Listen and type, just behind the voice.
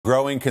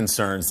Growing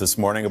concerns this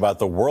morning about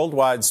the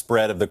worldwide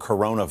spread of the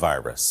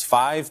coronavirus.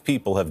 5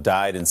 people have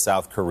died in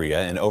South Korea,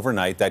 and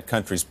overnight that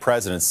country's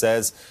president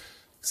says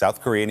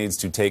South Korea needs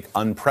to take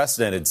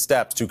unprecedented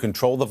steps to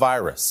control the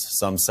virus.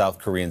 Some South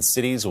Korean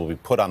cities will be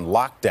put on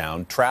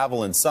lockdown.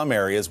 Travel in some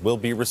areas will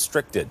be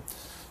restricted.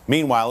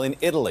 Meanwhile, in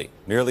Italy,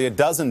 nearly a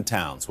dozen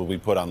towns will be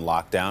put on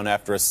lockdown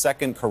after a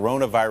second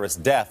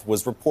coronavirus death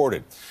was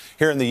reported.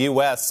 Here in the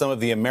U.S., some of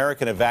the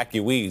American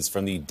evacuees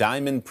from the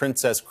Diamond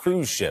Princess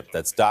cruise ship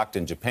that's docked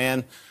in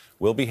Japan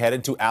will be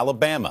headed to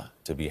Alabama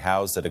to be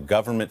housed at a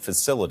government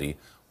facility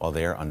while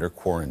they are under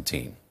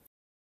quarantine.